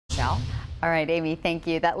Michelle. All right, Amy, thank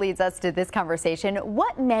you. That leads us to this conversation.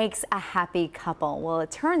 What makes a happy couple? Well, it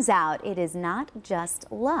turns out it is not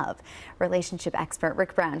just love. Relationship expert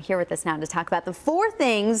Rick Brown here with us now to talk about the 4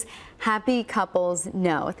 things happy couples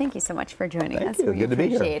know. Thank you so much for joining us. Thank you. Good to be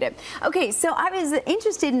here. Appreciate it. Okay, so I was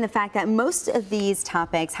interested in the fact that most of these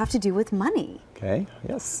topics have to do with money. Okay,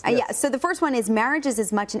 yes. Yeah, so the first one is marriage is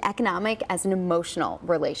as much an economic as an emotional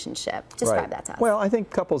relationship. Describe that to us. Well, I think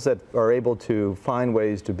couples that are able to find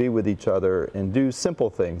ways to be with each other and do simple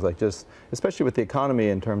things like just, especially with the economy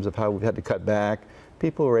in terms of how we've had to cut back,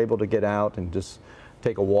 people are able to get out and just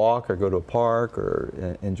take a walk or go to a park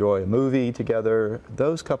or enjoy a movie together.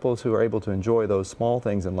 Those couples who are able to enjoy those small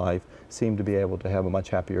things in life seem to be able to have a much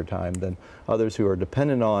happier time than others who are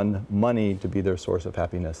dependent on money to be their source of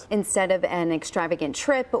happiness. Instead of an extravagant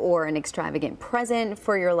trip or an extravagant present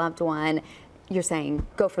for your loved one, you're saying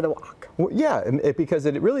go for the walk. Well, yeah, because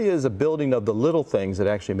it really is a building of the little things that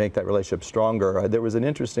actually make that relationship stronger. There was an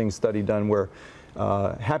interesting study done where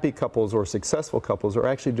happy couples or successful couples are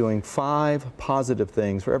actually doing 5 positive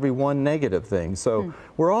things for every 1 negative thing. So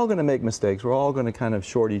we're all going to make mistakes. We're all going to kind of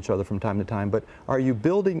short each other from time to time. But are you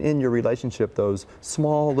building in your relationship those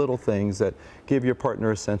small little things that give your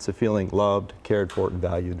partner a sense of feeling loved, cared for, and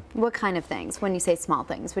valued? What kind of things? When you say small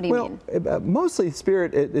things, what do you mean? Mostly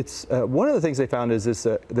spirit. It's one of the things they found is this: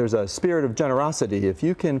 there's a spirit of generosity. If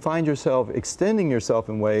you can find yourself extending yourself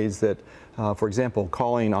in ways that, for example,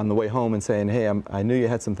 calling on the way home and saying, "Hey, I knew you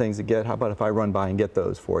had some things to get. How about if I run by and get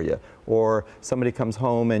those for you?" Or somebody comes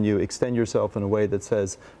home and you extend yourself in a way that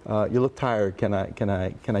says, "You look tired. Can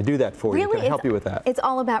I do that for you? Can I help you with that?" It's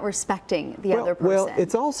all about respecting the other person. Well,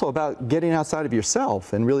 it's also about getting outside of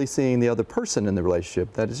yourself and really seeing the other person in the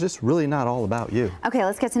relationship. That is just really not all about you. Okay,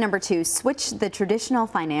 let's get to number 2. Switch the traditional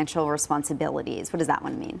financial responsibilities. What does that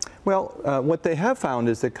one mean? Well, what they have found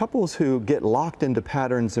is that couples who get locked into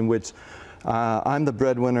patterns in which I'm the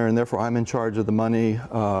breadwinner and therefore I'm in charge of the money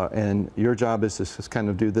and your job is to just kind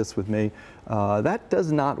of do this with me. That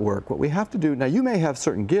does not work. What we have to do, now you may have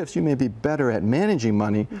certain gifts, you may be better at managing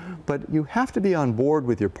money, but you have to be on board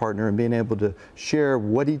with your partner and being able to share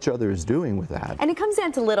what each other is doing with that. And it comes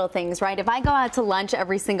down to little things, right? If I go out to lunch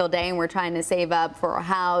every single day and we're trying to save up for a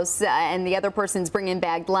house and the other person's bringing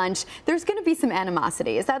bagged lunch, there's going to be some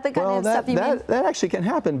animosity. Is that the kind of stuff you mean? That actually can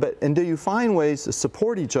happen, and do you find ways to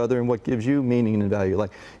support each other in what gives you meaning and value?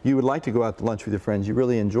 Like, you would like to go out to lunch with your friends, you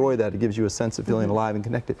really enjoy that, it gives you a sense of feeling alive and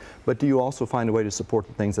connected, but do you also find a way to support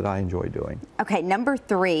the things that I enjoy doing? Okay, number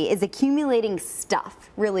 3 is accumulating stuff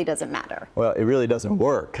really doesn't matter. Well, it really doesn't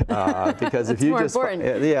work because if you just,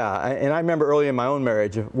 and I remember early in my own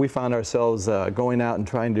marriage, we found ourselves going out and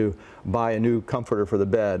trying to buy a new comforter for the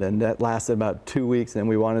bed, and that lasted about 2 weeks, and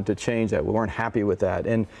we wanted to change that. We weren't happy with that.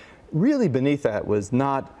 And really beneath that was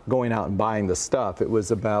not going out and buying the stuff. It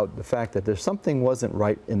was about the fact that there's something wasn't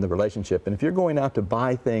right in the relationship. And if you're going out to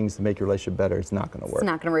buy things to make your relationship better, it's not going to work. It's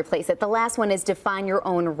not going to replace it. The last one is define your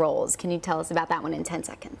own roles. Can you tell us about that one in 10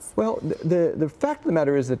 seconds? Well, the fact of the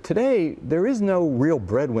matter is that today there is no real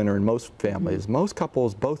breadwinner in most families. Most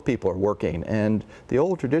couples, both people are working. And the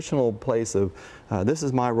old traditional place of this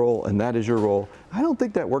is my role and that is your role, I don't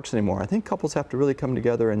think that works anymore. I think couples have to really come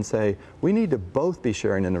together and say, we need to both be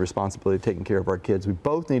sharing in the responsibility of taking care of our kids. We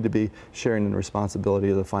both need to be sharing in the responsibility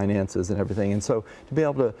of the finances and everything. And so to be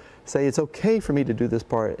able to say it's okay for me to do this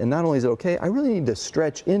part, and not only is it okay, I really need to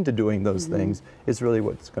stretch into doing those things, is really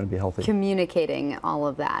what's going to be healthy. Communicating all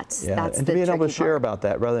of that. Yeah, that's and to be able to share about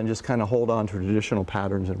that rather than just kind of hold on to traditional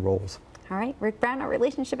patterns and roles. All right, Rick Brown, our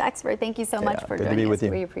relationship expert, thank you so much for joining us. Good to be with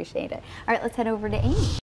you. We appreciate it. All right, let's head over to Amy.